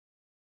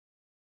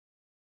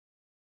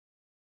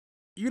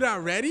You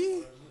not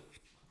ready?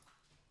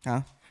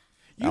 Huh?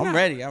 I'm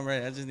ready. I'm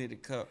ready. I just need a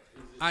cup.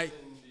 I. In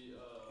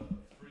the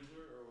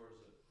freezer or where is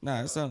it?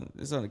 Nah,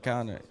 it's on the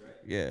counter.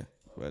 Yeah,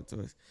 right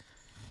to us.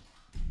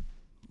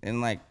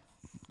 And like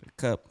a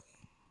cup.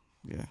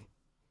 Yeah.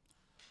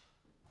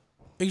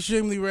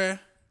 Extremely rare.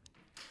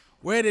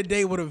 We're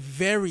today with a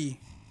very,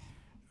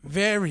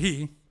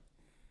 very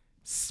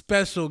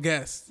special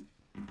guest.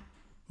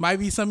 Might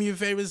be some of your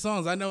favorite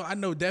songs. I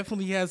know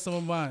definitely he has some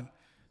of mine.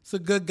 It's a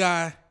good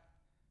guy.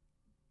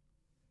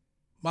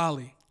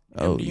 Molly.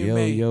 Oh, M.D.Ma.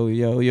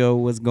 yo,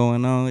 what's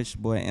going on? It's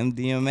your boy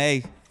M.D.Ma.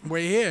 We're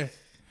here.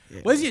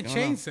 Yeah, What does your what's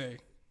chain going on? say?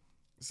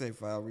 Say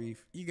Fly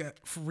Reef. You got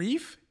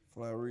Reef?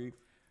 Fly Reef.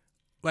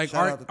 Like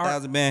Shout out to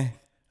Thousand Band.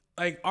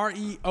 like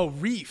R-E, oh,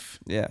 Reef.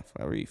 Yeah,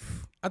 Fly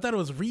Reef. I thought it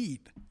was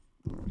Reed.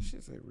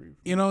 Shit say Reef.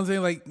 You know what I'm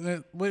saying? Like,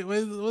 what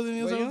Wait,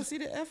 you don't see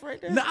the F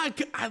right there? No,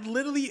 I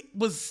literally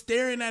was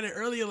staring at it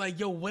earlier like,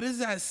 yo, what does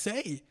that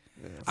say?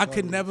 Yeah, I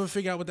could never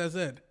figure out what that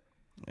said.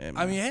 Yeah,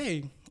 I mean,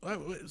 hey,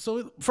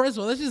 so first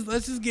of all, let's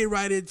just get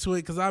right into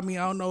it because I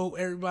don't know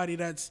everybody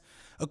that's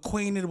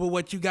acquainted with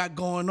what you got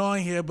going on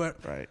here,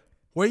 but right.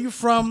 where you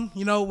from?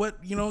 You know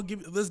what? You know,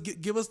 give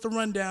us the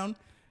rundown.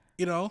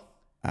 You know.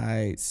 All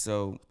right,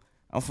 so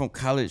I'm from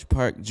College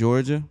Park,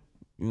 Georgia.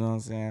 You know what I'm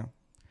saying?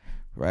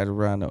 Right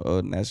around the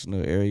old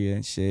national area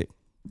and shit.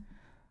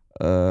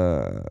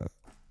 I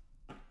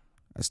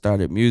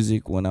started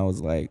music when I was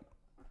like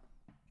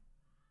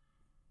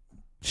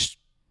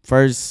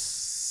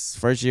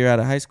first year out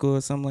of high school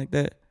or something like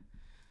that.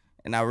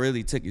 And I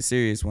really took it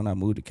serious when I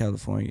moved to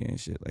California and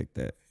shit like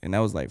that. And that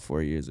was like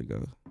 4 years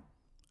ago.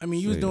 I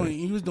mean, you was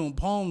doing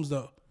poems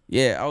though.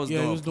 Yeah, I was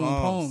doing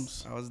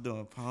poems. I was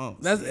doing poems.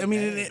 That's yeah, I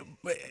mean,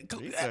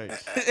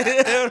 research.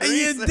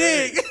 You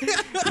dig?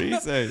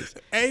 Research.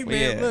 Hey But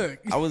man, yeah, look.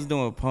 I was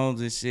doing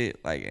poems and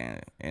shit like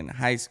in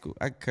high school.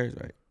 I could curse,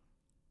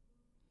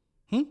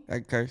 right? I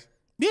could curse.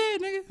 Yeah,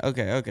 nigga.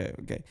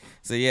 Okay.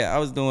 So yeah, I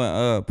was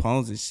doing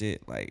poems and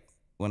shit like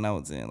when I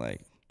was in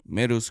like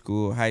middle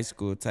school, high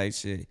school type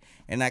shit,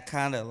 and I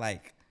kind of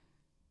like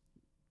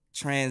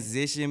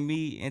transitioned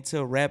me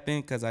into rapping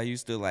because I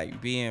used to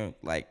like be in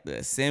like the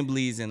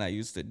assemblies and I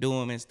used to do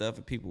them and stuff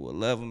and people would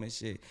love them and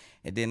shit,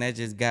 and then that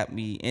just got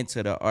me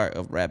into the art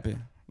of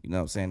rapping. You know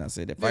what I'm saying? I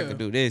said if I could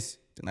do this,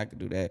 then I could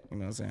do that. You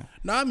know what I'm saying?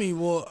 No, I mean,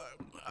 well,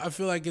 I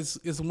feel like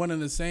it's one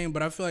and the same,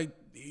 but I feel like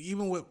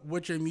even with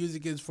what your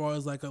music is, as far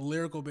as like a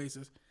lyrical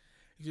basis,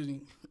 excuse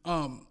me,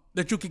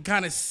 that you can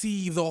kind of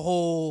see the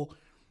whole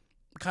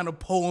kind of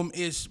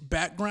poem-ish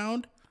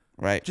background,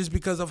 Right. just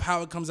because of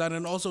how it comes out,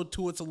 and also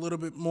too, it's a little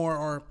bit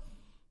more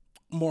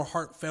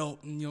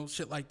heartfelt and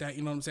shit like that.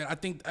 You know what I'm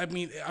saying?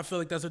 I feel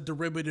like that's a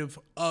derivative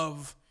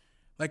of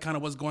like kind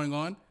of what's going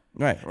on.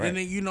 Right. And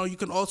then you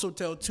can also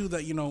tell too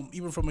that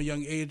even from a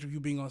young age of you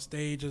being on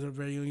stage at a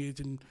very young age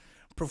and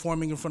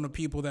performing in front of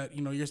people that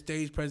your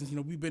stage presence.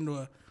 We've been to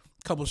a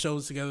couple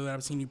shows together that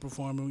I've seen you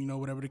perform, and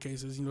whatever the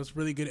case is, it's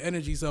really good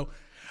energy. So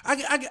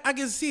I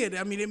can see it.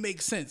 I mean, it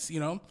makes sense,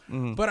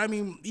 Mm-hmm. But I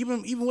mean,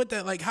 even with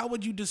that, like, how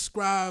would you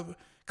describe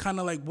kind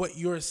of like what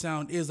your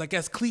sound is? Like,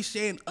 as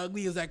cliche and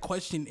ugly as that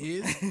question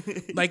is,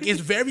 like,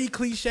 it's very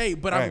cliche.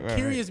 But I'm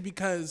curious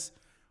because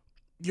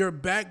your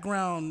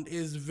background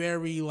is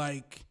very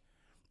like,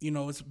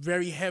 it's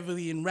very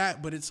heavily in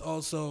rap, but it's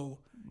also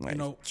like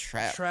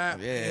trap,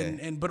 yeah.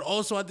 and but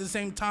also at the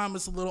same time,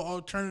 it's a little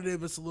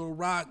alternative, it's a little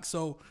rock.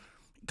 So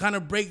kind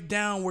of break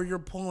down where you're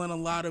pulling a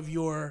lot of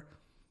your,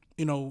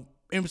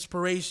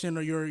 inspiration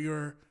or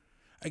your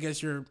I guess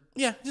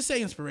just say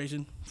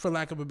inspiration for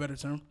lack of a better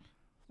term.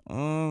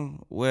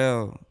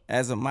 Well,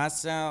 as of my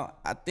sound,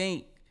 I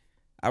think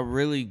I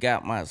really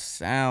got my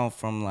sound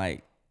from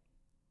like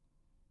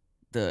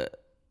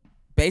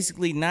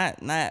basically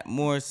not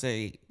more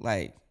say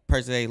like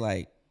per se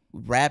like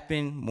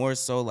rapping, more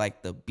so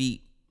like the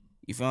beat.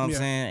 You feel what I'm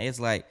saying?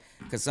 It's like,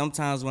 cause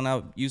sometimes when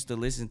I used to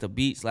listen to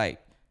beats like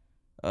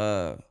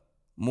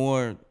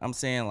more, I'm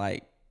saying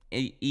like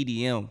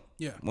EDM.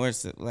 Yeah. More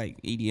so like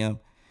EDM.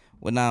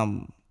 When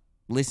I'm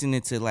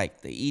listening to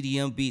like the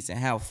EDM beats and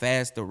how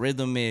fast the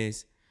rhythm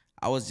is,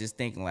 I was just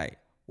thinking like,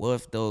 what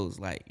if those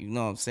like, you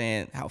know what I'm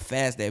saying, how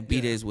fast that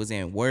beat is was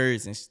in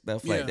words and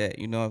stuff like that.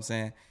 You know what I'm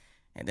saying?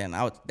 And then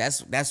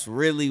that's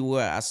really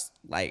where I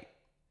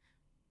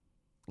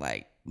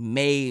like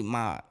made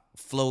my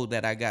flow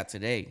that I got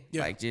today.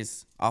 Like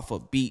just off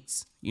of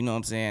beats. You know what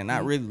I'm saying?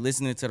 Not really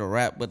listening to the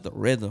rap, but the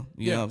rhythm.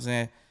 You know what I'm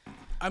saying?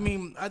 I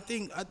mean, I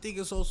think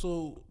it's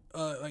also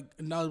like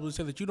knowledgeable to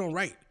say that you don't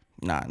write.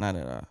 Nah, not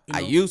at all.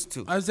 I used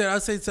to. I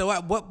say. So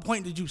at what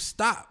point did you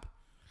stop?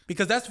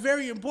 Because that's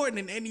very important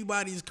in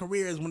anybody's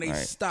career is when they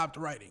stopped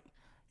writing.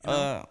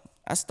 I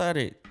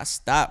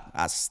stopped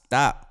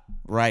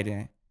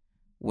writing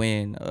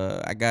when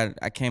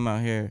I came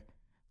out here.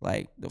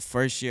 Like the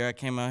first year I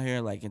came out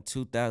here, like in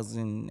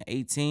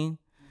 2018,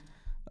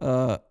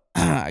 I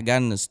got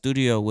in the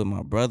studio with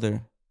my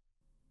brother,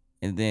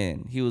 and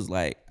then he was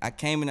like, I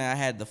came in and I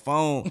had the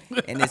phone,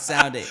 and it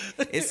sounded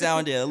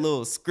a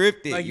little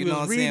scripted. Like you know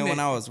what I'm saying? When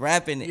I was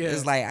rapping, Yeah.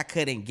 it's like I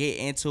couldn't get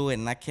into it,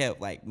 and I kept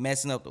like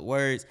messing up the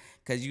words.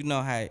 because you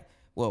know how,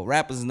 well,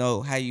 rappers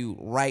know how you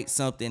write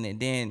something and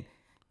then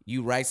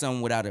you write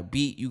something without a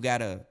beat. You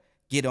gotta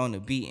get on the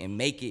beat and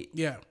make it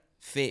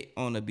fit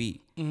on the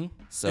beat. Mm-hmm.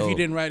 So if you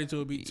didn't write it to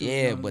a beat too.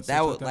 Yeah, you know, but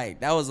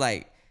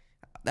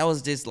that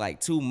was just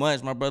like too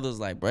much. My brother was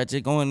like, bro,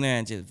 just go in there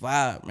and just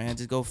vibe, man.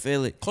 Just go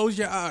feel it. Close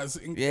your eyes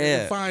and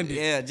find it.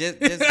 Yeah,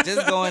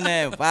 just go in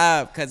there and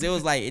vibe. Cause it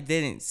was like it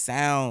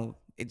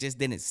just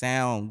didn't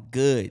sound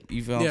good.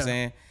 You feel what I'm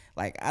saying?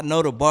 Like I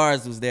know the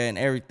bars was there and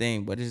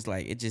everything, but it's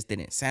like it just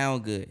didn't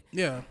sound good.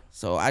 Yeah.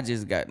 So I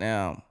just got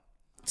down,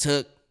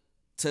 took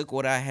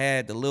what I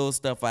had, the little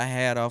stuff I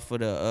had off of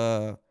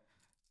the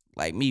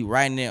like me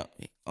writing it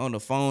on the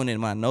phone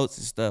and my notes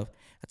and stuff.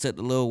 I took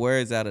the little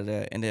words out of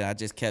there, and then I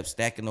just kept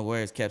stacking the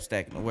words,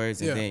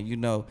 and then, you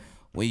know,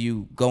 when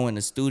you go in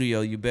the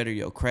studio, you better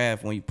your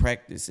craft when you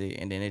practice it,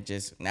 and then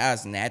now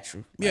it's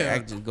natural. Like, I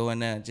can just go in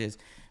there and just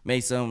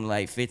make something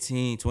like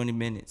 15, 20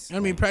 minutes. I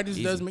mean, practice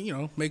does,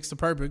 makes the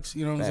perfect,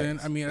 you know what I'm saying?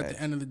 I mean, at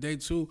the end of the day,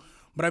 too.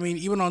 But, I mean,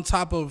 even on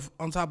top of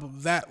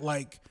that,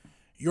 like,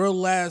 your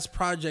last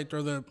project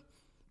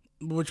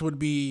which would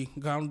be,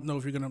 I don't know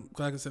if you're going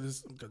to, like I said,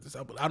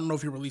 I don't know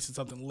if you're releasing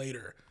something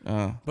later.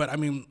 But, I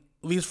mean,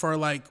 at least for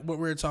like what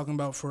we were talking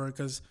about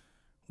because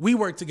we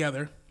work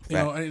together, you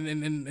know,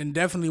 and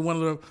definitely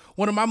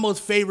one of my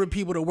most favorite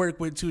people to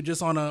work with too,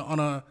 just on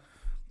a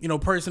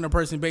person to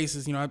person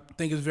basis. You know, I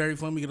think it's very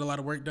fun. We get a lot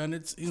of work done.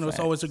 It's it's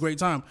always a great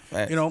time.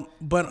 You know,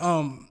 but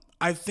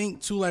I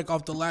think too, like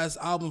off the last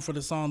album for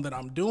the song that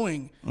I'm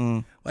doing,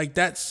 like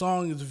that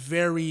song is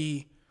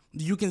very,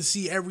 you can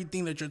see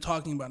everything that you're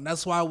talking about. And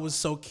that's why I was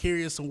so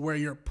curious on where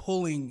you're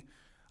pulling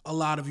a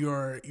lot of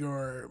your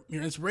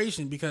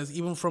inspiration, because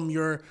even from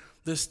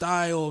the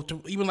style to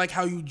even like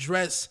how you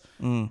dress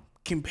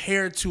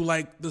compared to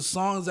like the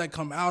songs that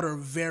come out are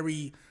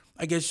very,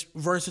 I guess,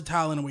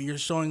 versatile in a way. You're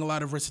showing a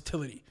lot of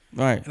versatility.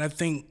 Right. And I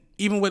think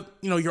even with,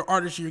 your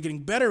artistry, you're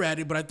getting better at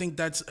it, but I think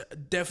that's a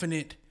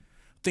definite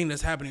thing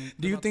that's happening.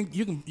 Do you think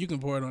you can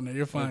pour it on there?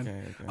 You're fine.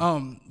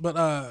 Okay. But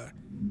I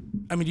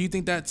mean, do you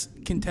think that's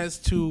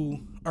contest to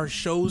our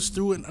shows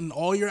through it on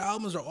all your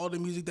albums or all the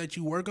music that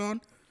you work on?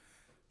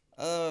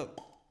 I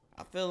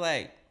feel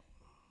like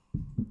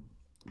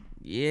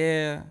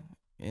yeah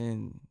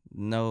and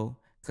no,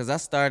 because I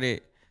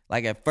started,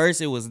 like at first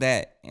it was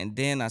that, and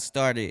then I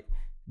started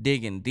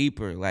digging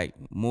deeper, like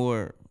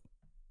more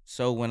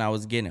so when I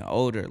was getting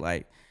older.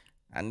 Like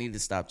I need to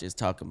stop just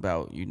talking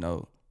about,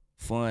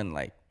 fun,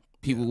 like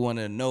people want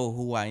to know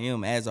who I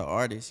am as an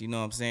artist, you know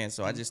what I'm saying?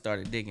 So I just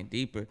started digging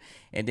deeper,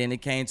 and then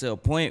it came to a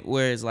point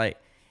where it's like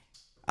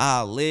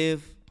I'll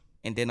live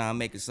and then I'll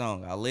make a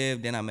song. I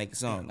live, then I make a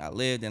song. I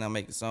live, then I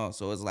make a song.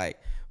 So it's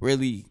like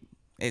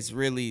it's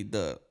really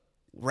the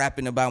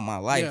rapping about my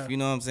life. You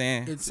know what I'm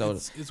saying?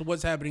 It's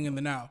what's happening in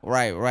the now.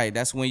 Right.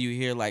 That's when you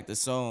hear like the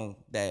song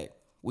that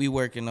we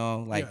working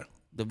on, like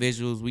the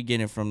visuals we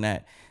getting from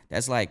that.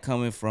 That's like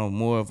coming from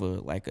more of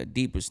a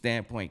deeper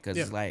standpoint, because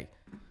it's like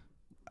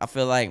I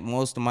feel like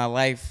most of my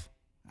life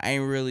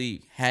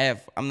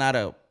I'm not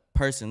a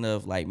person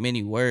of like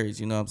many words.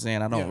 You know what I'm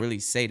saying? I don't really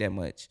say that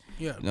much.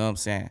 You know what I'm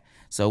saying?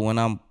 So when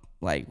I'm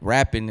like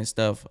rapping and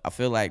stuff, I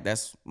feel like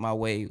that's my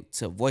way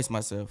to voice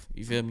myself.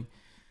 You feel me?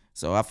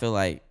 So I feel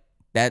like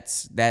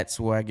that's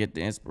where I get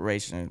the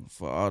inspiration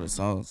for all the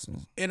songs.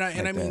 And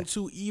I mean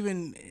too,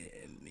 even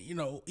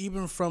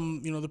even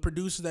from the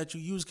producers that you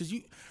use, because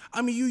you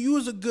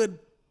use a good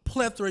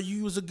plethora,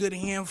 you use a good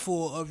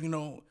handful of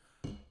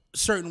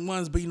certain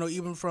ones, but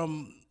even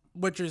from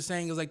what you're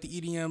saying is like the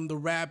EDM, the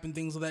rap, and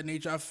things of that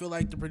nature. I feel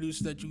like the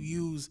producers that you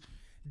use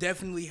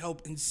definitely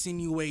help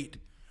insinuate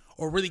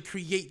or really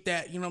create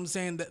that,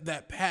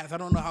 that path. I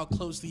don't know how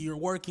closely you're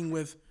working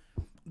with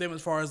them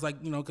as far as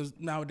like, because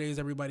nowadays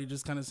everybody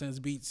just kind of sends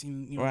beats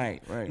and,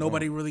 right.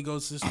 Nobody really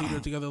goes to the studio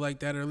together like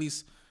that, or at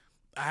least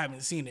I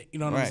haven't seen it. You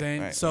know what I'm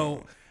saying?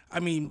 So, I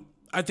mean,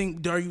 I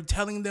think, are you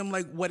telling them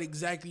like what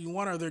exactly you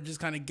want, or they're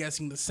just kind of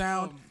guessing the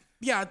sound?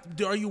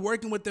 Are you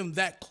working with them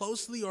that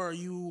closely, or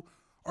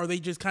are they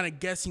just kind of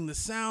guessing the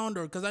sound?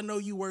 Or because I know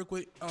you work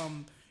with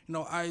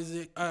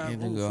Isaac,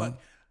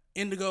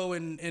 Indigo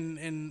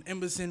and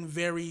Emerson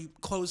very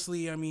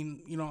closely. I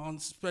mean, on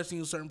especially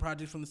on certain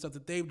projects from the stuff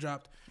that they've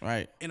dropped.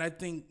 Right. And I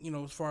think,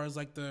 as far as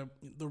like the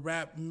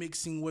rap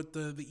mixing with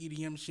the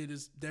EDM shit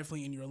is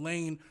definitely in your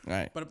lane.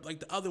 Right. But like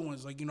the other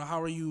ones, like,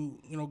 how are you,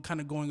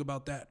 kind of going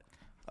about that?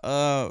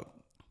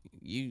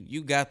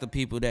 You got the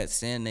people that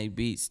send their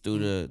beats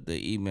through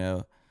the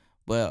email.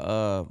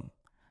 But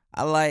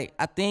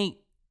I think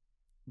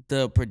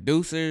the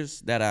producers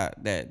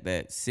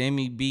that send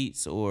me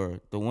beats, or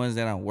the ones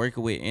that I'm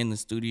working with in the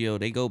studio,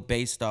 they go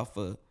based off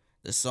of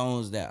the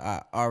songs that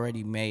I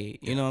already made.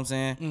 You know what I'm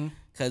saying?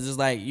 Because it's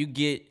like you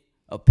get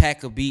a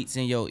pack of beats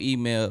in your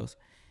emails,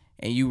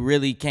 and you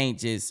really can't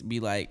just be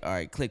like, all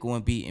right, click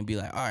one beat and be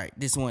like, all right,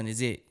 this one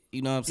is it.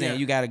 You know what I'm saying?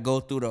 You got to go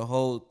through the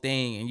whole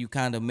thing, and you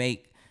kind of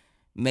make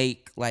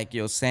like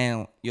your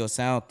sound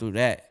through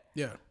that.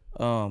 Yeah.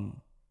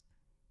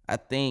 I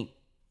think,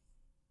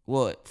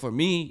 well, for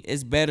me,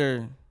 it's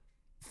better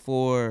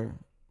for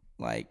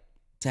like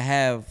to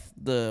have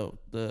the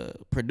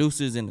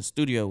producers in the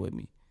studio with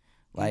me.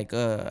 Like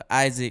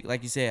Isaac,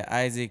 like you said,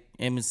 Isaac,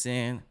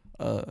 Emerson,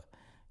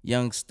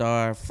 Young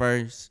Star,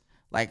 First.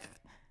 Like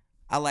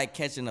I like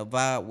catching a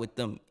vibe with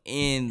them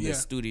in the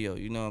studio.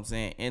 You know what I'm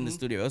saying? In the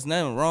studio. There's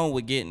nothing wrong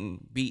with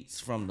getting beats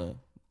from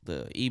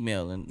the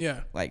email and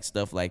like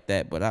stuff like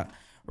that. But I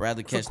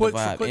rather catch the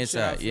vibe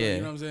inside. Shit, you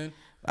know what I'm saying?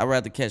 I'd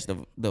rather catch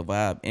the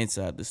vibe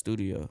inside the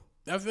studio.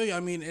 I feel you. I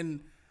mean,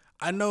 and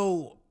I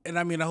know. And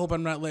I mean, I hope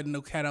I'm not letting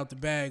no cat out the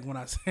bag when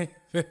I say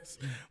this,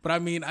 but I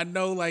mean, I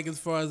know like as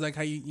far as like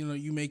how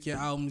you make your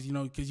albums,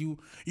 because you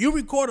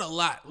record a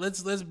lot.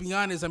 Let's be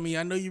honest. I mean,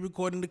 I know you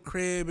record in the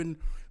crib, and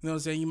what I'm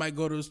saying, you might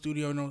go to a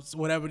studio,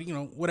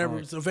 whatever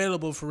is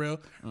available for real.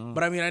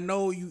 But I mean, I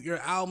know your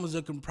albums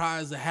are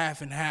comprised of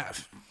half and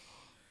half.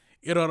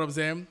 You know what I'm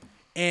saying?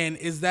 And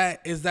is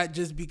that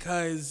just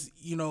because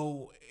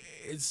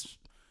it's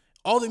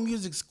all the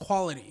music's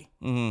quality,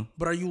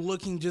 but are you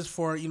looking just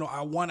for,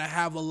 I want to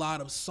have a lot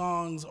of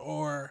songs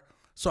or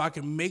so I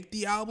can make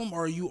the album,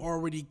 or are you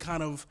already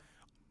kind of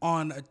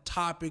on a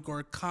topic or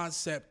a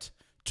concept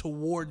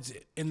towards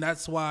it? And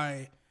that's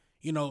why,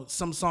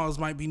 some songs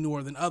might be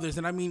newer than others.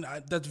 And I mean,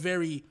 it's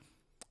very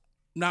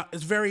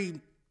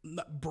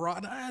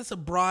broad. That's a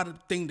broad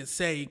thing to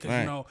say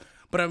because,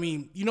 but I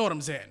mean, you know what I'm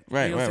saying.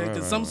 Right,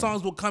 Because some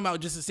songs will come out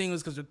just as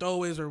singles because they're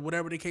throwaways or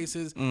whatever the case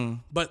is.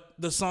 But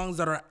the songs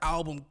that are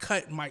album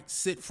cut might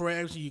sit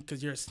forever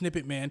because you're a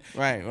snippet man.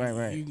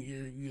 Right.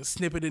 You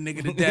snippet a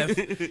nigga to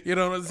death. You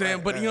know what I'm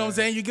saying? But you know what I'm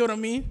saying? You get what I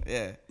mean?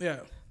 Yeah.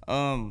 Yeah.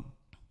 I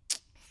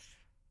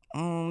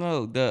don't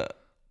know.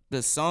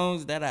 The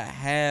songs that I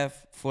have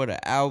for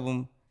the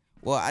album,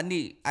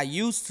 the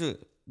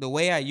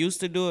way I used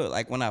to do it,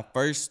 like when I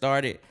first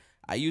started,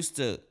 I used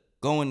to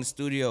go in the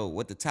studio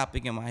with the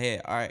topic in my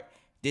head. All right,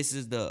 this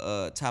is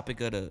the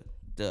topic of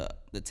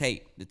the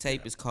tape. The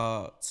tape is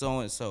called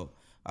so and so.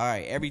 All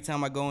right, every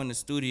time I go in the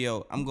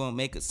studio, I'm gonna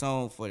make a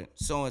song for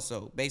so and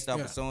so based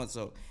off of so and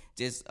so.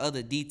 Just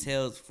other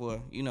details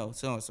for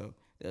so and so.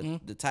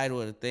 The title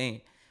of the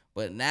thing.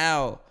 But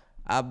now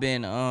I've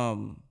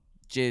been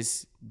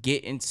just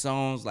getting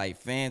songs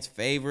like fans'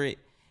 favorite,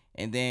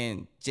 and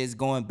then just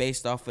going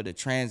based off of the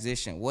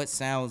transition. What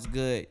sounds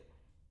good?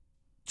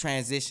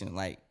 Transition,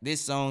 like this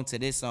song to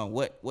this song,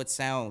 what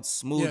sounds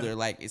smoother?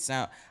 Like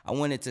I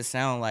want it to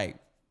sound like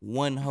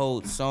one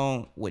whole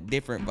song with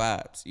different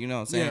vibes. You know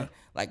what I'm saying?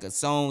 Like a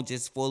song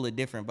just full of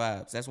different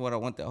vibes. That's what I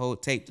want the whole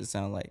tape to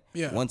sound like.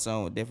 One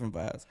song with different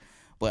vibes.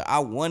 But I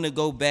want to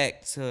go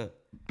back to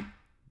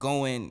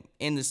going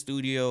in the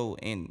studio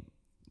and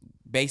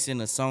basing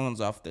the songs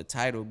off the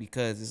title,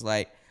 because it's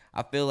like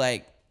I feel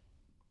like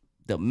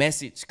the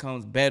message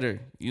comes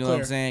better, you know what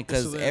I'm saying?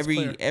 Because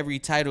every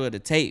title of the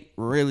tape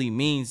really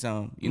means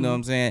something, you know what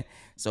I'm saying?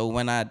 So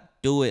when I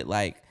do it,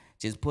 like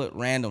just put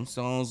random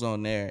songs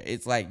on there,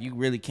 it's like you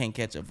really can't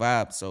catch a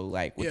vibe. So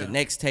like with the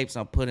next tapes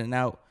I'm putting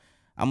out,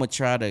 I'm gonna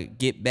try to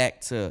get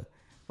back to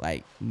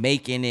like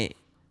making it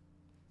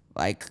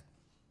like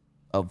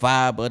a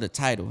vibe of the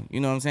title,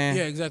 you know what I'm saying?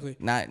 Yeah, exactly.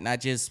 Not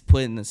just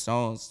putting the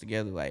songs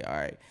together like, all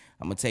right,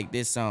 I'm gonna take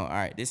this song. All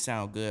right, this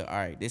sound good. All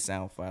right, this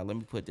sound fire. Let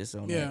me put this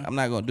on there. I'm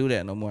not gonna do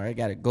that no more. I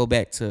gotta go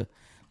back to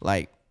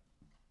like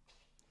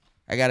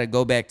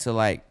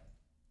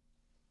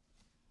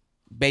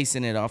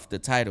basing it off the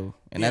title,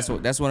 and that's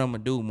what I'm gonna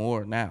do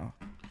more now.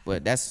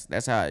 But that's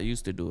how I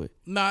used to do it.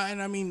 Nah, and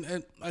I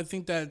mean, I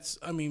think that's.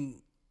 I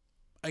mean,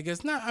 I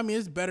guess not. I mean,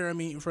 it's better. I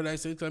mean, for that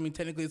sake, I mean,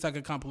 technically, it's like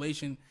a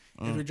compilation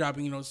if you're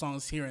dropping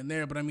songs here and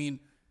there. But I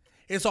mean,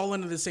 it's all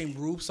under the same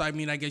roof. So I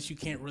mean, I guess you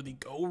can't really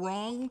go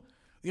wrong.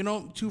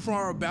 Too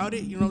far about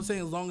it. You know what I'm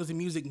saying? As long as the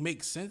music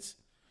makes sense.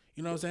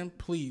 You know what I'm saying?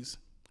 Please.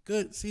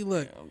 Good. See,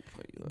 look.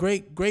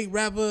 Great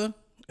rapper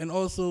and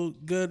also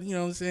good, you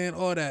know what I'm saying?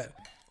 All that.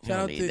 Shout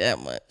out to that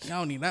much. I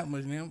don't need that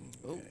much, man.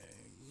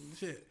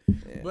 Shit.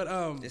 Yeah.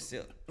 But just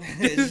sip.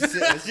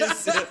 Just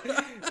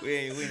sip. We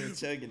ain't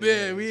chugging.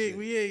 Yeah,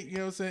 we ain't, you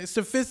know what I'm saying?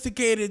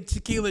 Sophisticated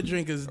tequila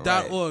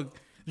drinkers.org.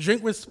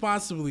 Drink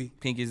responsibly.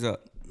 Pinkies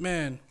up.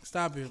 Man,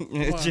 stop it.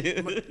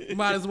 We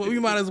might as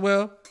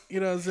well. You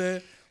know what I'm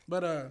saying?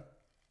 But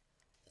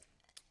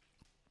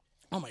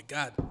oh my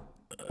God,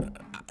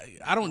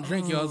 I don't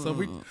drink, y'all. So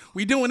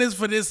we doing this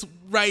for this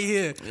right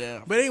here.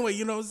 Yeah. But anyway,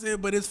 you know what I'm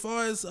saying. But as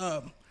far as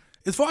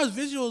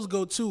visuals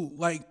go too,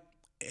 like,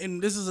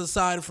 and this is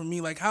aside from me,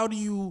 like, how do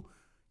you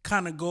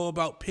kind of go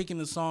about picking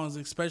the songs,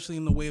 especially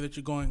in the way that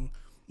you're going,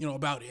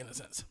 about it in a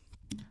sense?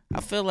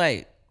 I feel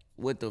like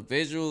with the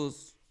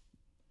visuals,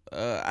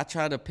 I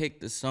try to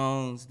pick the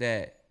songs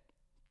that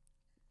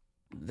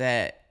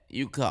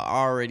you could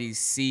already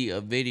see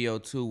a video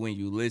to when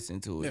you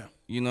listen to it. Yeah.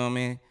 You know what I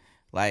mean?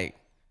 Like,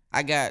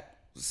 I got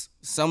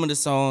some of the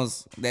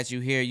songs that you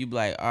hear, you be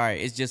like, all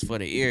right, it's just for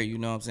the ear, you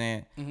know what I'm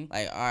saying? Mm-hmm.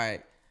 Like, all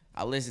right,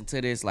 I listen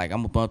to this, like, I'm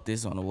gonna bump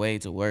this on the way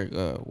to work,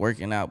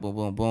 working out, boom,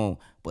 boom, boom.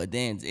 But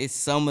then it's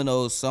some of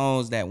those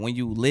songs that when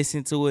you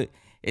listen to it,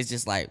 it's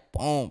just like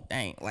boom,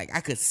 dang. Like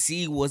I could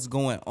see what's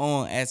going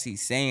on as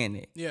he's saying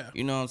it. Yeah.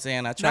 You know what I'm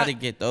saying? I try to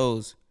get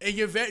those. And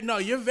you're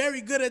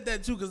very good at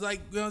that too, because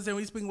like you know what I'm saying,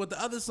 when you're speaking with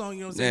the other song,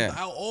 you know what I'm saying, Yeah.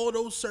 how all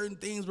those certain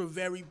things were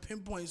very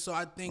pinpoint. So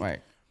I think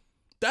Right.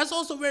 that's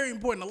also very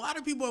important. A lot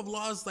of people have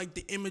lost like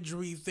the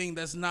imagery thing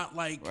that's not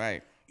like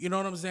Right. you know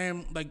what I'm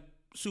saying? Like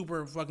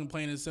super fucking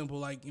plain and simple,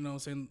 like, you know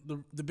what I'm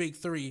saying, the big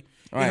three. You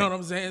Right. know what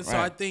I'm saying? So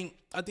Right.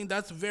 I think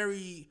that's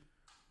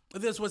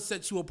what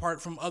sets you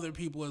apart from other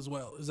people as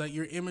well. Is like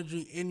your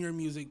imagery in your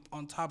music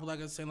on top of, like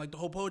I was saying, like the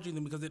whole poetry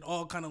thing, because it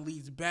all kind of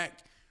leads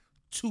back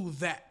to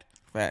that.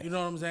 Facts. You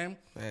know what I'm saying?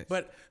 Facts.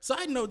 But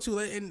side note too,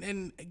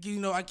 and you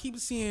know, I keep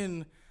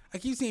seeing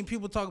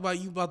people talk about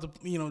you about to,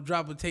 you know,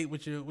 drop a tape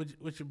with your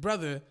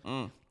brother.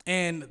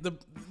 And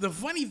the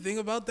funny thing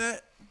about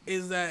that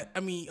is that,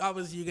 I mean,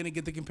 obviously you're gonna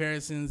get the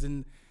comparisons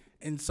and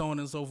so on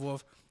and so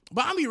forth.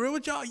 But I'll be real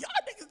with y'all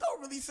niggas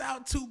don't really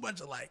sound too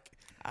much alike.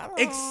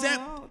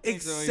 Except,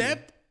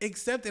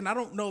 and I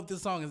don't know if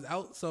this song is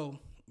out, so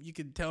you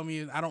can tell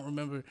me. I don't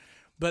remember,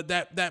 but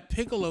that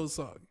Piccolo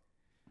song,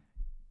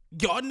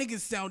 y'all niggas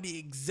sound the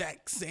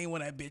exact same on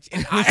that bitch.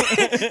 And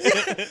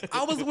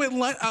I was with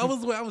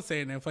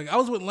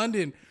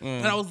London,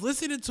 and I was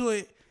listening to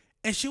it,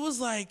 and she was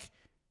like,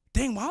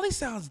 "Dang, Molly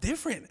sounds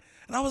different,"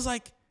 and I was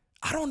like,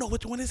 I don't know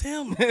which one is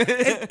him.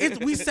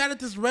 We sat at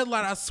this red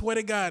light. I swear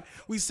to God,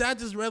 we sat at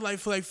this red light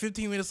for like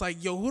 15 minutes.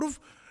 Like, yo,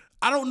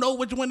 I don't know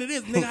which one it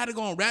is. Nigga had to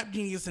go on Rap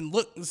Genius and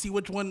look and see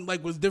which one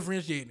like was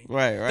differentiating.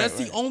 Right. That's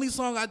the only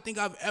song I think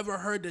I've ever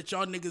heard that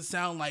y'all niggas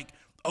sound like,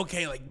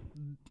 okay, like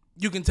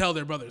you can tell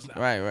they're brothers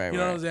now. Right. You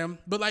know what I'm saying?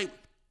 But like,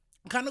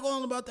 kind of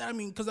going about that. I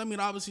mean, because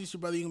obviously it's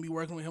your brother. You're gonna be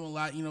working with him a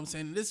lot. You know what I'm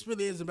saying? And this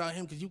really is about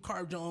him because you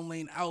carved your own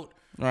lane out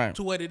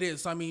to what it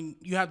is. So I mean,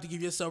 you have to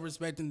give yourself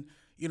respect and.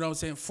 You know what I'm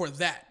saying, for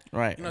that.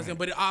 Right. You know what I'm saying?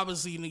 But it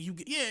obviously, you know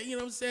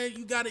what I'm saying?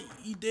 You got it,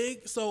 you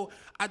dig? So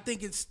I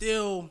think it's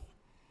still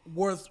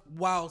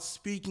worthwhile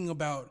speaking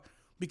about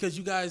because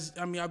you guys,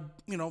 I mean, I,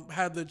 you know,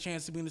 had the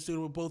chance to be in the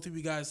studio with both of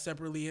you guys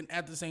separately and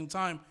at the same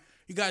time,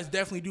 you guys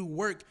definitely do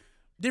work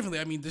differently.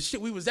 I mean, the shit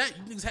we was at,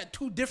 you niggas had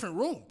 2 different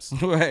rooms.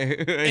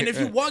 Right. And if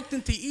you walked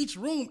into each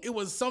room, it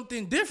was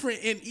something different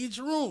in each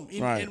room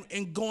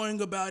and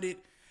going about it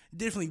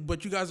differently.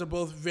 But you guys are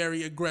both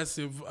very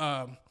aggressive,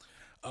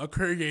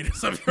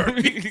 creators of your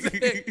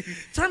music.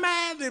 Turn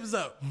my ad-libs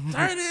up.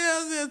 Turn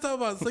it talk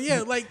about. So yeah,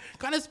 like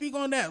kind of speak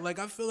on that. Like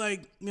I feel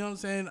like, you know what I'm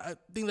saying, I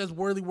think that's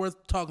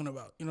worth talking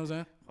about. You know what I'm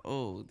saying?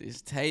 Oh,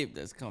 this tape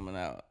that's coming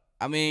out.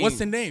 I mean, what's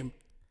the name?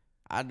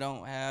 I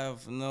don't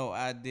have no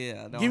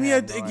idea. Give me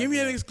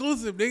an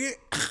exclusive, nigga.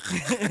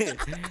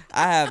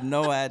 I have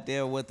no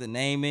idea what the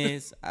name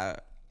is. I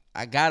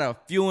got a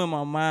few in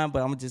my mind,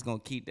 but I'm just gonna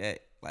keep that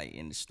like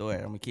in the store.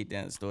 I'm gonna keep that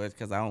in the stores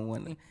because I don't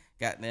want to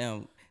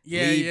goddamn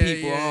lead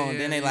people on.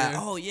 Then they like,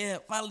 oh yeah,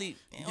 finally,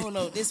 oh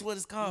no, this is what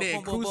it's called.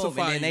 Boom, boom, boom. And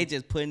then they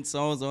just putting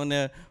songs on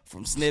there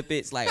from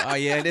snippets like, oh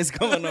yeah, this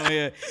going on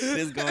here,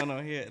 this going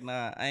on here.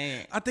 Nah, I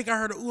ain't. I think I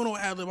heard a Uno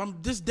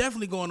ad-lib. This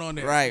definitely going on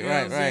there. Right, you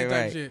know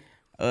right. Shit.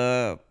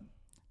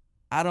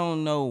 I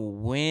don't know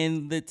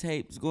when the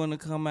tape's going to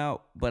come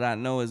out, but I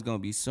know it's going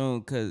to be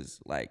soon because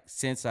like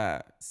since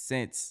I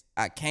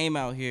came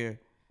out here,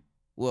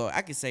 well,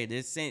 I can say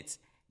this, since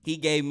he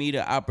gave me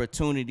the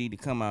opportunity to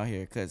come out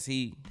here because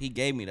he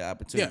gave me the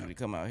opportunity to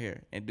come out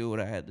here and do what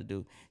I had to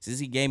do. Since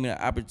he gave me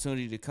the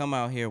opportunity to come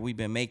out here, we've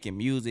been making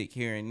music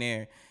here and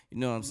there. You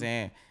know what I'm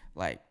saying?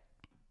 Like,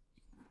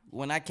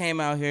 when I came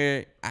out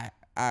here,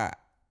 I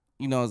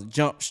you know,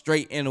 jump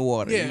straight in the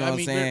water. Yeah, you know what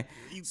I'm saying?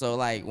 So,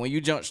 like, when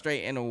you jump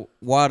straight in the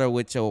water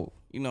with your,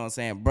 you know what I'm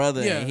saying,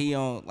 brother, and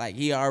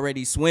he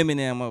already swimming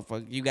in that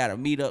motherfucker, you got to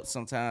meet up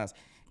sometimes,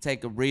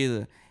 take a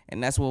breather.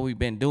 And that's what we've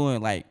been doing.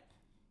 Like,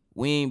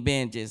 we ain't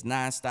been just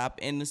nonstop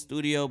in the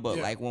studio, but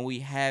like when we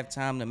have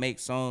time to make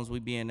songs, we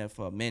be in there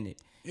for a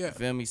minute. Yeah. You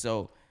feel me?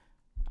 So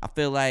I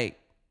feel like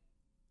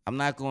I'm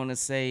not going to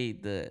say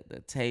the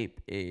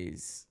tape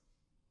is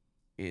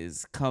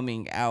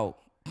coming out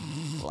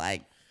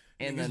like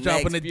in the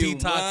next few months.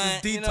 It's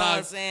detox. You know what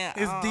I'm saying?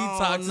 It's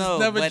detox. It's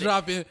never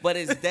dropping. But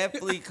it's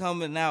definitely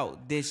coming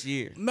out this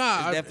year. It's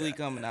definitely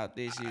coming out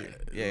this year.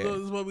 Yeah. This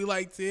is what we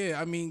like to hear.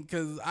 I mean,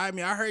 because I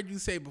heard you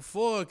say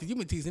before, because you've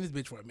been teasing this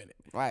bitch for a minute.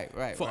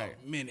 Right. For a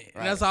minute.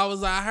 And that's how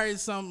I heard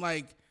something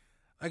like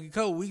a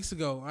couple weeks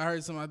ago. I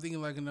heard something, I think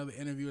like another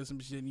interview or some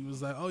shit, and he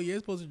was like, oh, yeah,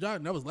 it's supposed to drop.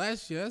 And that was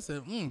last year. I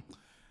said,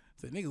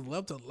 niggas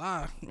love to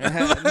lie.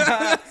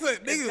 Because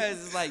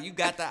it's like you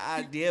got the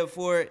idea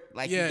for it.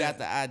 Like you got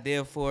the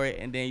idea for it,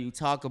 and then you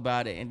talk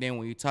about it, and then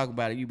when you talk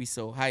about it, you be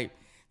so hyped.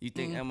 You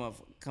think that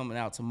motherfucker coming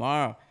out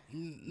tomorrow.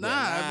 Nah.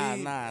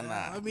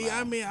 I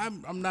mean,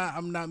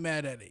 I'm not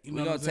mad at it. You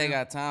know we're gonna take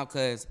our time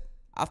because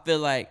I feel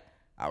like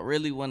I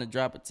really want to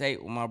drop a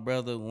tape with my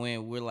brother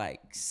when we're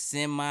like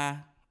semi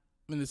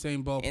in the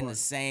same ballpark. In the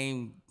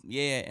same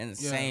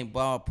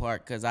ballpark,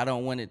 because I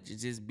don't want it to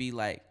just be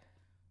like,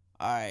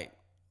 all right,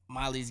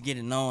 Molly's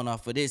getting on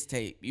off of this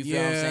tape. You feel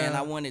what I'm saying?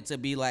 I want it to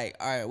be like,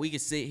 all right, we can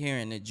sit here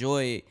and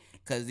enjoy it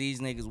because these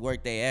niggas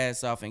worked their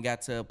ass off and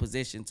got to a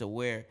position to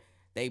where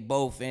they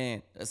both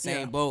in the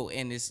same boat,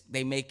 and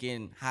they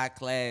making high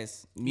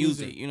class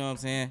music. You know what I'm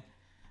saying?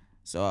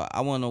 So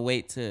I want to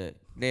wait to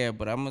there,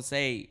 but I'm gonna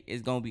say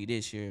it's gonna be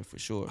this year for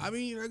sure. I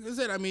mean, like I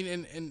said, I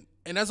mean,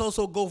 and that's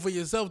also a goal for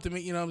yourself to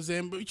make. You know what I'm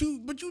saying? But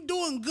you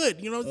doing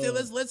good. You know what I'm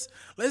saying?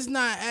 Let's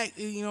not act.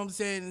 You know what I'm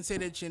saying? And say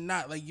that you're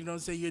not. Like, you know what I'm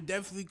saying? You're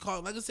definitely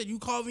like I said, you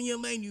carving your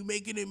lane. You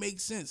making it make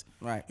sense.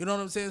 Right. You know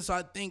what I'm saying? So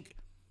I think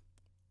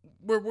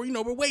we're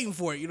waiting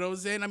for it. You know what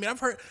I'm saying? I mean,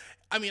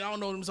 I don't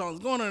know them songs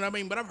going on. I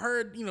mean, but I've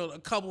heard, a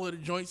couple of the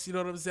joints. You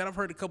know what I'm saying? I've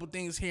heard a couple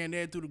things here and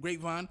there through the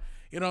grapevine.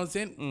 You know what I'm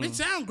saying? It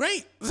sound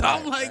great. So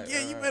I'm like,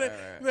 you better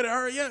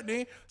hurry up,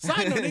 man.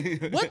 Side note,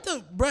 nigga, what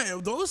the,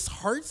 bro, those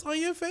hearts on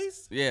your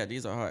face? Yeah,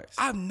 these are hearts.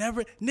 I've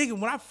never, nigga,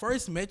 when I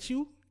first met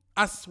you,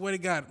 I swear to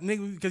God,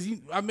 nigga, because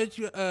I met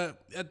you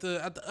at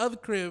the other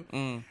crib,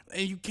 and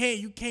you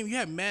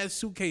had mad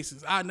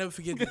suitcases. I'll never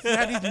forget this. You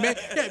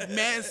had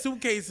mad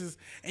suitcases,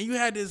 and you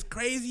had this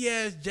crazy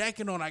ass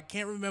jacket on. I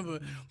can't remember,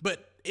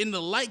 but in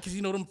the light,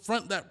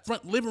 because that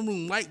front living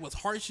room light was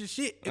harsh as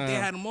shit, and they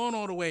had them on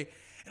all the way,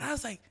 and I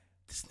was like,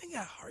 this nigga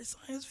got hearts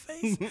on his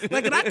face.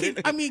 Like,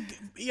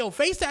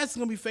 face tats is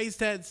gonna be face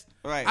tats.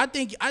 Right. I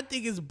think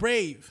it's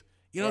brave.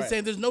 You know what I'm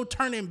saying? There's no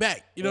turning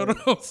back. You know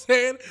what I'm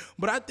saying?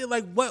 But I think,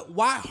 like,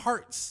 why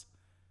hearts?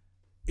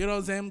 You know what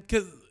I'm saying?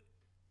 Because.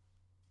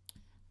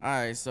 All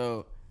right,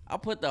 so I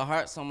put the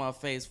hearts on my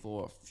face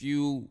for a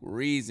few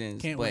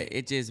reasons,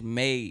 it just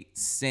made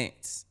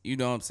sense. You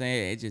know what I'm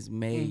saying? It just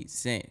made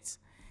sense.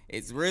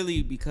 It's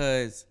really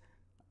because,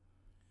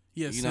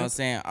 you know what I'm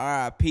saying?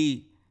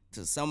 R.I.P.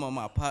 to some of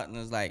my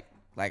partners. Like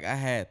I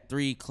had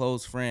 3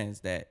 close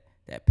friends that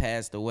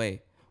passed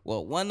away.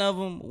 Well, one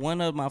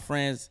of my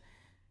friends,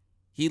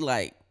 he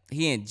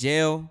in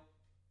jail.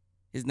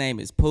 His name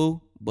is Pooh,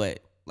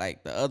 but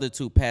like the other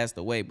 2 passed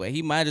away. But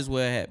he might as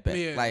well have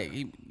been. Like,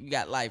 you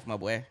got life, my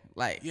boy.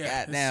 Like,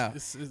 goddamn.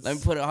 Let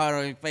me put a heart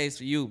on your face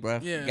for you, bro.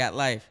 Yeah. You got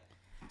life.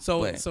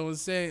 So you're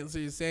saying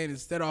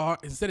instead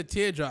of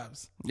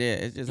teardrops. Yeah,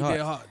 it's just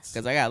hearts.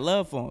 Because I got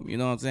love for them. You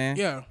know what I'm saying?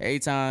 Yeah. Every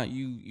time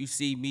you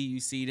see me, you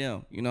see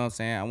them. You know what I'm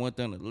saying? I want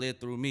them to live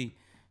through me.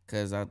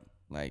 Because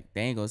they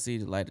ain't gonna see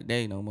the light of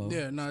day no more.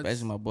 Yeah, no.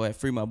 Especially my boy,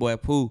 free my boy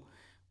Pooh.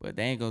 But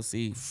they ain't gonna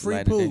see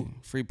free Pooh.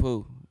 Free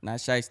Pooh. Not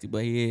shiesty,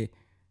 but he is.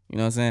 You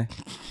know what I'm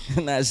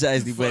saying? Not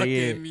shiesty, but he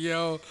is.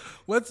 Yo.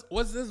 What's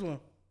this one?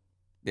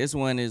 This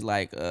one is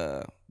like,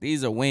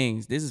 these are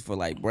wings. This is for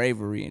like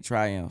bravery and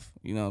triumph.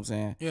 You know what I'm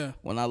saying? Yeah.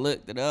 When I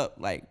looked it up,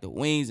 like the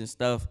wings and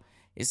stuff,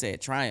 it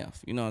said triumph.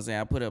 You know what I'm saying?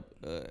 I put up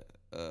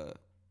a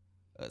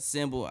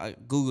symbol. I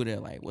Googled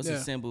it, like, what's a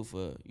symbol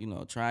for,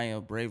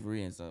 triumph,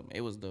 bravery, and something.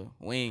 It was the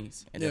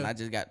wings. And then I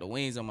just got the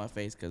wings on my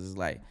face because it's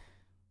like,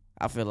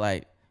 I feel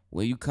like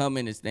when you come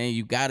in this thing,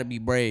 you got to be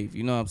brave.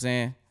 You know what I'm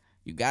saying?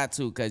 You got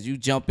to, because you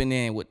jumping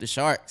in with the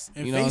sharks.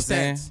 And you know what I'm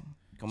saying?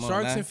 Come on,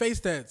 Sharks and face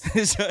tats.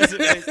 Sharks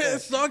and face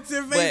tats. Sharks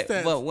and face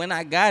tats. But when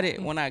I got it,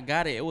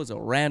 it was a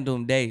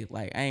random day.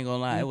 Like, I ain't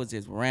gonna lie, it was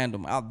just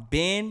random. I've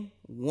been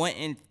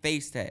wanting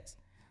face tats.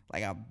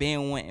 Like, I've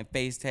been wanting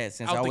face tats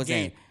since I was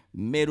in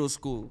middle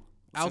school.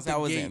 Since I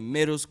was in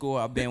middle school,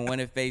 I've been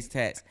wanting face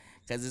tats.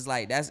 Because it's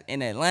like, that's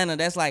in Atlanta,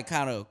 that's like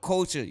kind of a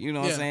culture. You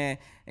know what I'm saying?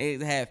 They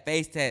had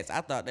face tats.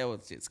 I thought that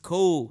was just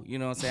cool. You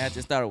know what I'm saying? I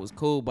just thought it was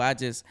cool, but I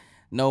just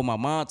know my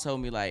mom told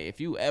me, like, if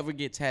you ever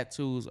get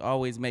tattoos,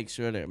 always make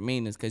sure they're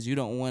meanings, because you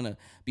don't want to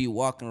be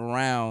walking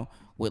around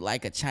with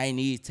like a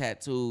Chinese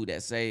tattoo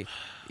that say,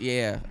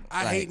 I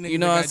hate niggas. You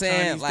know what I'm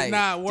saying? Chinese,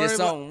 like, just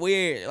something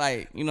weird.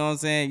 Like, you know what I'm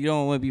saying? You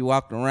don't want to be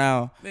walking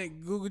around.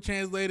 Google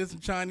translated some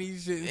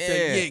Chinese shit and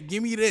said,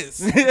 give me this.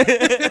 They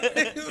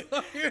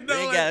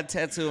got a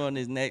tattoo on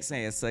his neck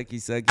saying sucky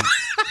sucky.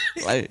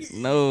 Like,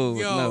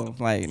 no,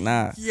 like,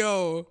 nah.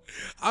 Yo,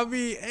 I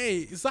mean,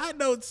 hey, side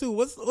note too,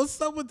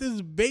 what's up with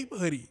this Bape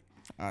hoodie?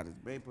 This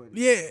Bape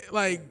hoodie. Yeah,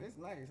 like, it's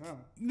nice, huh?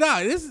 Nah,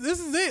 this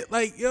is it.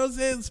 Like, you know what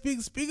I'm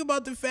saying? Speak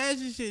about the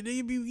fashion shit. Then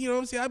you know what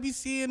I'm saying? I be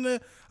seeing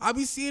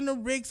the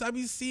Ricks, I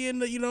be seeing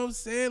the, you know what I'm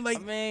saying?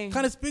 Like,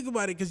 kind of speak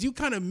about it, because you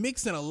kind of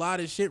mixing a lot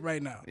of shit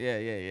right now.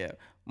 Yeah.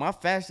 My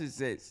fashion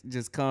sets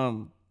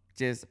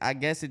I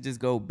guess it just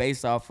go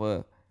based off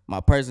of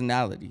my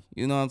personality.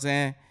 You know what I'm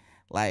saying?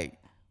 Like,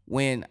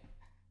 when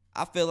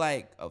I feel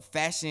like a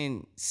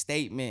fashion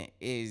statement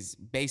is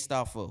based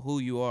off of who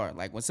you are.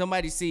 Like, when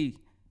somebody see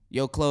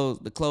your clothes,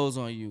 the clothes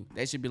on you,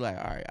 they should be like,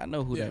 all right, I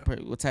know who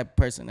what type of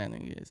person that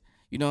nigga is.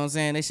 You know what I'm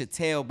saying? They should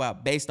tell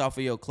based off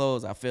of your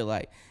clothes. I feel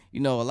like, a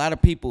lot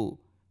of people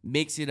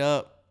mix it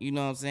up. You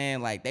know what I'm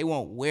saying? Like, they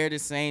won't wear the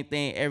same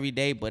thing every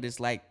day, but it's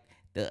like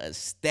the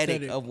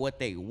aesthetic of what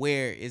they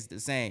wear is the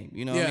same.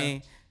 You know what I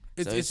mean?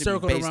 It's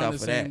circled around the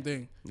same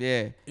thing.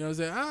 Yeah. You know what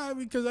I'm saying?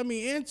 Because,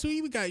 and too,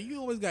 you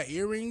always got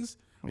earrings.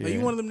 Like,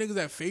 you one of them niggas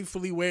that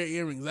faithfully wear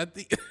earrings. I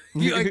think,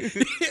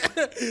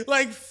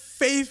 like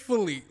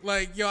faithfully.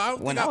 Like, yo,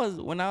 when I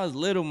was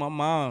little, my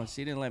mom,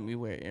 she didn't let me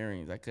wear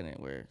earrings. I couldn't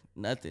wear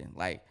nothing.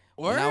 Like,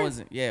 when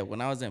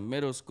I was in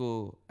middle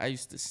school, I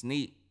used to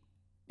sneak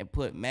and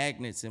put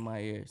magnets in my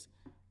ears.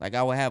 Like,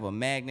 I would have a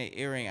magnet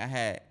earring.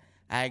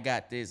 I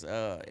got this.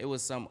 It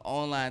was some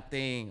online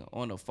thing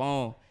on the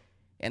phone.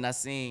 and I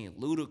seen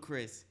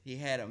Ludacris. He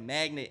had a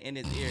magnet in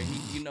his ear.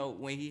 He, you know,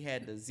 when he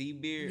had the Z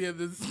beard,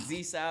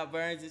 Z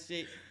sideburns and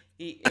shit.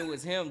 It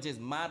was him just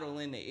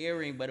modeling the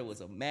earring, but it was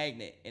a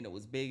magnet, and it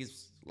was big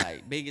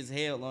as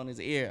hell on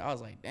his ear. I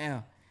was like,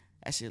 damn,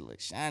 that shit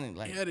look shining.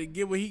 Like, I had to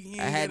get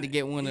I had to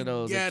get one of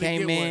those. It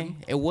came in.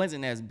 It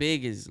wasn't as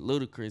big as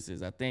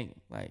Ludacris's. I think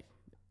like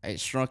it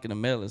shrunk in the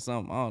mail or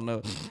something. I don't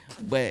know,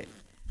 but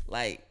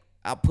like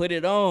I put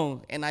it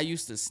on, and I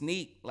used to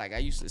sneak. Like I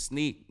used to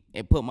sneak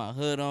and put my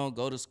hood on,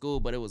 go to school,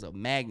 but it was a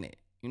magnet.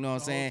 You know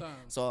what I'm saying?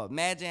 So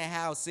imagine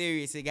how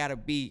serious it gotta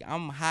be.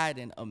 I'm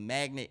hiding a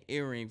magnet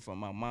earring from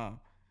my mom.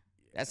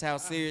 That's how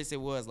serious it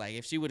was. Like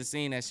if she would have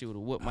seen that, she would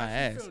have whooped my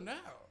ass. How do you feel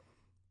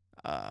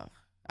now?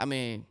 I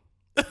mean,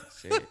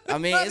 shit. I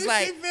mean, it's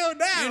like feel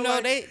now? You know,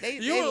 like, they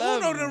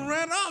love Uno done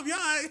ran off.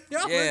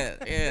 Y'all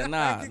yeah,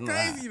 nah,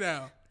 crazy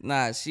now.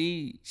 Nah,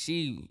 she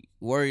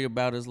worried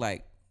about us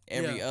like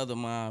every other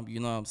mom. You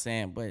know what I'm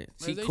saying? But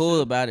she cool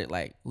about it.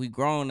 Like we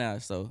grown now,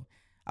 so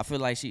I feel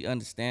like she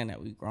understand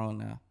that we grown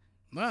now.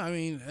 No, I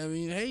mean,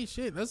 hey,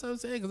 shit. That's what I'm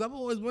saying. Because I've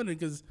always wondered,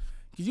 because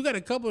you got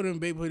a couple of them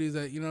babe hoodies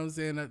that, you know what I'm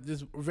saying, that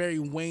just very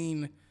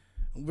Wayne-ish.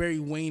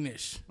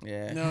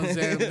 Yeah. You know what I'm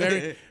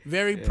saying?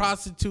 Very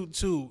prostitute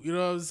too. You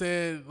know what I'm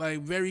saying? Like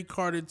very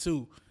Carter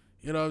too.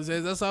 You know what I'm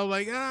saying? That's how I'm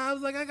like, I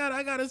was like, I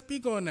gotta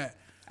speak on that.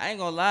 I ain't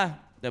gonna lie.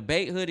 The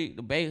bait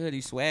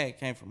hoodie swag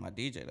came from my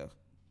DJ though.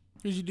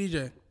 Who's your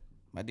DJ?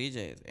 My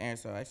DJ is Aaron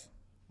Size.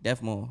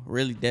 Def Moon.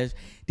 Really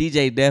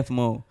DJ Def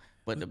Moon.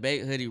 But the bait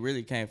hoodie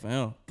really came from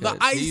him. The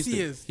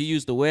iciest. He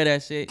used to wear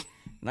that shit.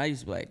 And I used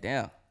to be like,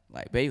 damn,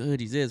 like bait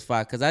hoodies is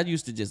fire. Cause I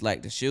used to just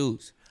like the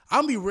shoes.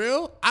 I'll be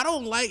real. I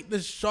don't like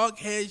the shark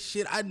head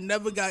shit. I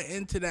never got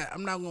into that.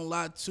 I'm not gonna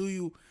lie to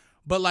you.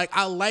 But like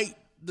I like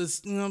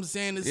the, you know what I'm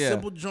saying, the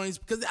simple joints,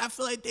 because I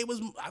feel like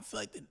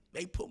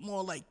they put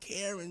more like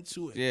care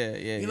into it.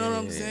 Yeah. You know what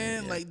I'm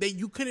saying? Yeah. Like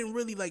you couldn't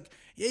really like,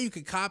 you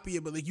could copy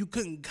it, but like you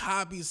couldn't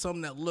copy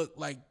something that looked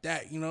like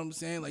that. You know what I'm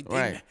saying? Like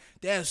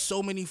they had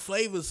so many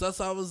flavors. So that's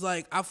why I was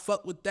like, I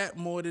fuck with that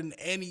more than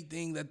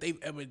anything that they've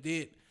ever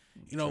did.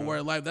 You know,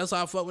 where like that's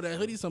why I fuck with that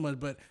hoodie so much.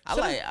 But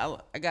I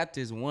got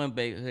this one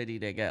bait hoodie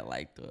that got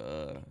like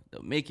the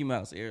Mickey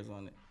Mouse ears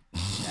on it.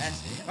 That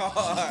shit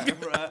hard,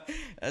 bro.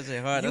 That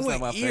shit hard. That's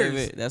like my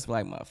favorite. That's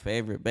like my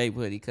favorite babe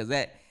hoodie, cause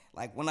that,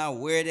 like when I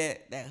wear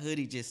that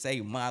hoodie just say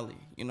Molly.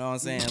 You know what I'm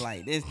saying?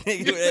 Like this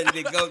nigga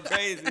ready to go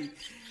crazy.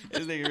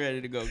 This nigga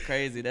ready to go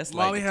crazy. That's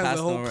Molly like has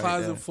a whole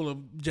closet full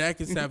of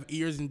jackets that have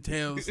ears and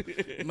tails,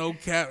 no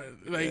cap.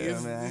 Like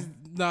it's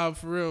nah,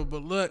 for real.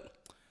 But look,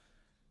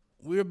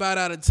 we're about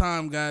out of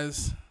time,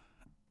 guys.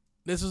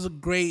 This was a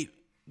great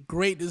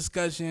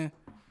discussion.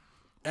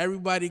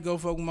 Everybody go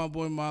fuck with my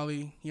boy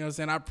Molly. You know what I'm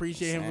saying? I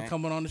appreciate him for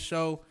coming on the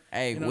show.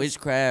 Hey, you know,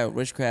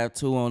 Witchcraft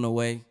 2 on the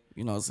way.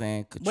 You know what I'm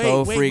saying?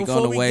 Control Freak on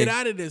the way. Before we get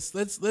out of this,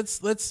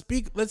 let's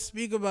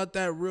speak about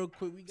that real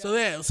quick.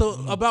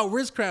 So about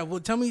Witchcraft. Well,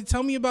 tell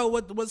me about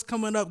what's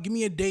coming up. Give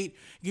me a date.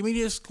 Give me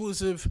the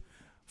exclusive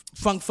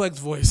Funk Flex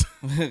voice.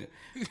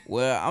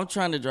 Well, I'm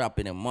trying to drop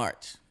it in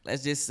March.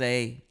 Let's just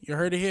say you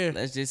heard it here.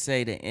 Let's just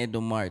say the end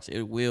of March.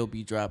 It will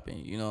be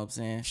dropping. You know what I'm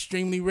saying?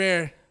 Extremely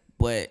rare.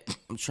 But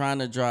I'm trying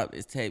to drop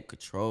this tape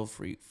Control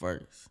Freak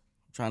first.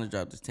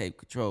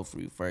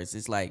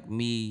 It's like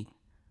me.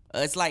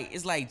 It's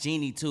like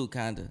Genie 2,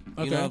 kind of.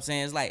 You know what I'm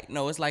saying?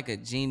 It's like a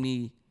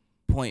Genie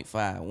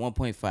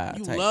 1.5.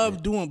 You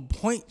love doing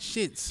point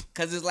shits.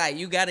 Cause it's like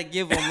you gotta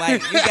give them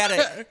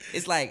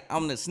it's like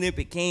I'm the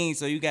snippet king,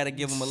 so you gotta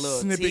give them a little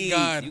snippet tease.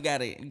 God. You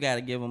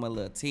gotta give them a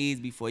little tease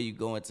before you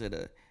go into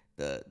the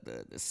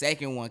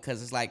second one.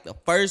 Cause it's like the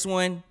first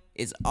one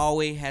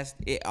always has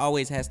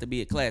to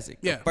be a classic.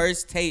 Yeah. The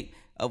first tape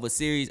of a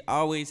series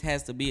always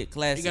has to be a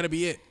classic. You gotta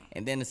be it.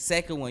 And then the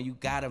second one, you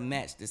gotta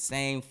match the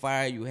same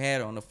fire you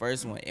had on the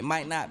first one. It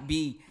might not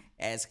be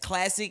as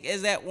classic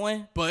as that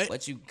one,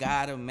 but you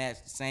gotta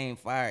match the same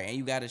fire, and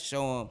you gotta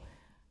show them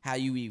how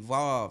you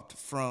evolved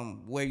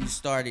from where you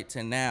started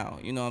to now.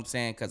 You know what I'm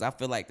saying? Because I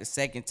feel like the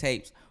second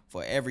tapes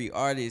for every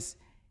artist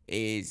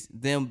is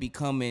them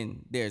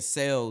becoming their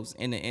selves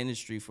in the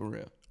industry for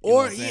real.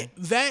 Or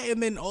that,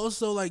 and then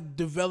also like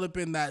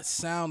developing that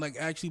sound, like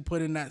actually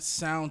putting that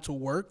sound to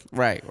work.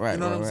 Right. You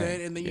know what I'm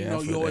saying? And then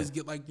you always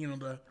get like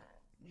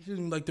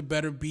the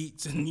better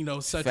beats and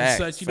such and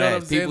such. You know what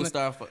I'm saying? People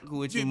start fucking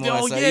with you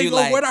more. So you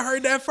like, where I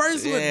heard that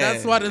first one.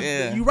 That's why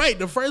you're right.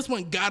 The first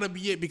one gotta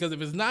be it, because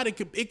if it's not,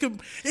 it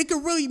could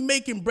really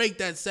make and break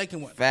that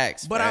second one.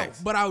 Facts. What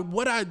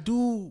I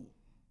do,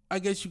 I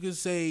guess you could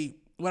say,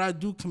 what I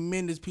do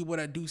commend is people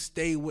that do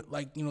stay with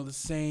the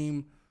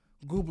same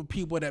group of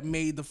people that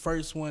made the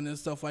first one and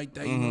stuff like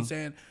that. You know what I'm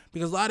saying?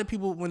 Because a lot of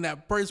people, when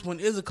that first one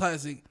is a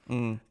classic,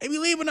 they be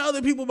leaving the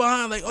other people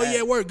behind like, oh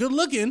yeah, we're good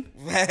looking.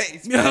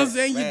 Right. You know what I'm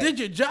saying? You did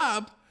your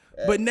job.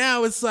 Right. But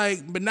now it's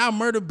like, now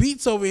Murder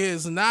Beats over here,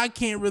 so now I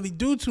can't really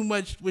do too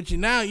much with you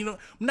now. I'm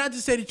not to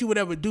say that you would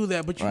ever do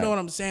that, but you know what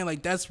I'm saying?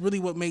 Like, that's really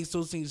what makes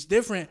those things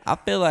different. I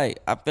feel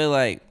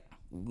like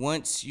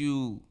once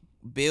you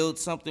build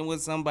something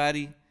with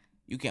somebody,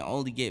 you can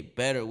only get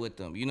better with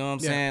them. You know what I'm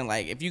saying?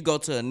 Like, if you go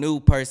to a new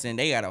person,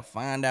 they got to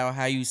find out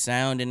how you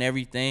sound and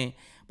everything.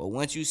 But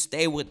once you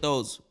stay with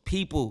those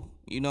people,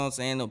 you know what I'm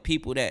saying, the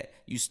people that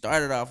you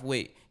started off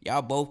with,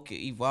 y'all both could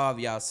evolve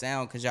y'all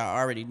sound because y'all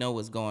already know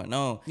what's going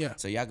on. Yeah.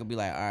 So y'all could be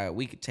like, all right,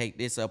 we could take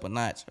this up a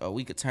notch, or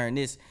we could turn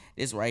this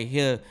right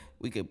here.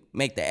 We could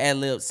make the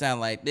ad-lib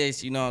sound like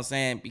this, you know what I'm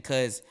saying?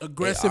 Because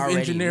aggressive they already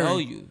engineering. know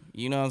you.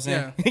 You know what I'm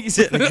saying? Yeah. He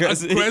said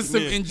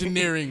aggressive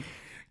engineering.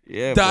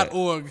 Yeah,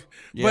 .org.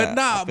 But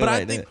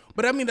I think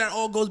I mean that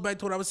all goes back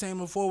to what I was saying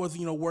before with,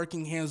 you know,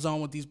 working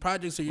hands-on with these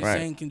projects. So you're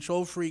saying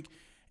Control Freak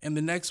and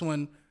the next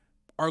one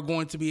are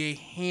going to be a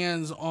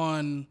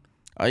hands-on.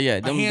 Oh yeah,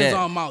 them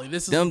hands-on Molly.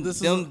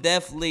 Them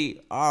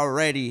definitely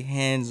already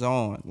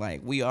hands-on.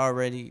 Like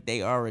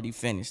they already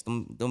finished.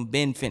 Them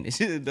been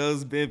finished.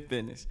 Those been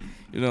finished.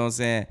 You know what I'm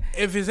saying?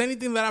 If it's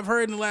anything that I've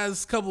heard in the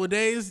last couple of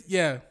days,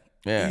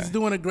 he's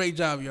doing a great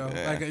job, yo.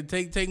 Yeah. Like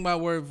take my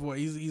word for it.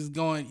 He's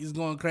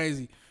going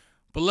crazy.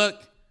 But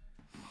look,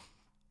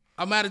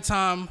 I'm out of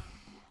time.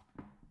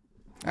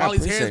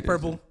 Molly's hair is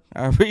purple.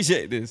 I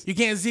appreciate this. You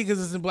can't see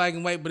because it's in black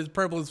and white, but it's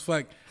purple as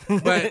fuck.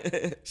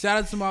 But shout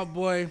out to my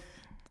boy.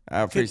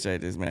 I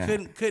appreciate this,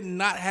 man. Could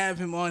not have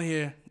him on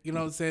here. You know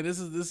what I'm saying? This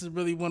is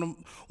really one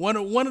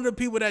of the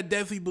people that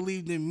definitely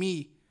believed in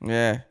me.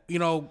 Yeah. You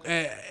know,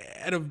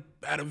 at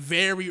a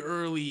very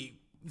early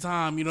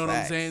time. You know what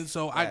I'm saying?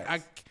 So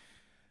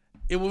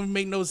it would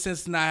make no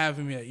sense to not have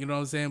him yet. You know what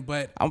I'm saying?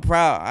 But I'm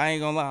proud. I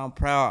ain't gonna lie. I'm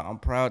proud. I'm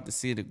proud to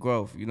see the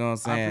growth. You know what I'm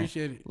saying? I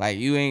appreciate it. Like,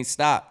 you ain't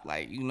stopped.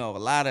 Like, you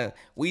know,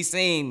 we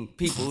seen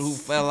people who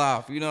fell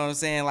off. You know what I'm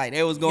saying? Like,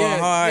 they was going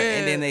hard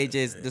and then they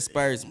just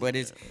dispersed. But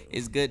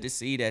it's good to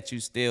see that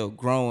you still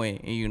growing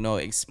and, you know,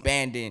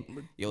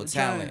 expanding your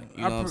talent.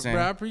 You know what I'm saying?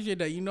 Bro, I appreciate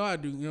that. You know I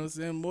do. You know what I'm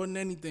saying? More than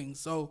anything.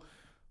 So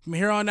from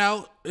here on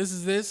out, this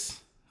is this.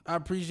 I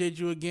appreciate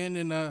you again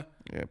and yeah,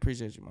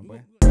 appreciate you, my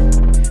boy.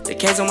 The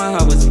case on my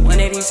heart was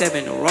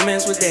 187, the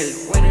romance was deadly.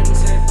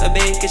 A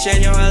big could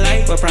change your whole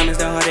life, but promise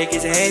the heartache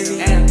is heavy.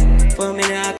 For a minute I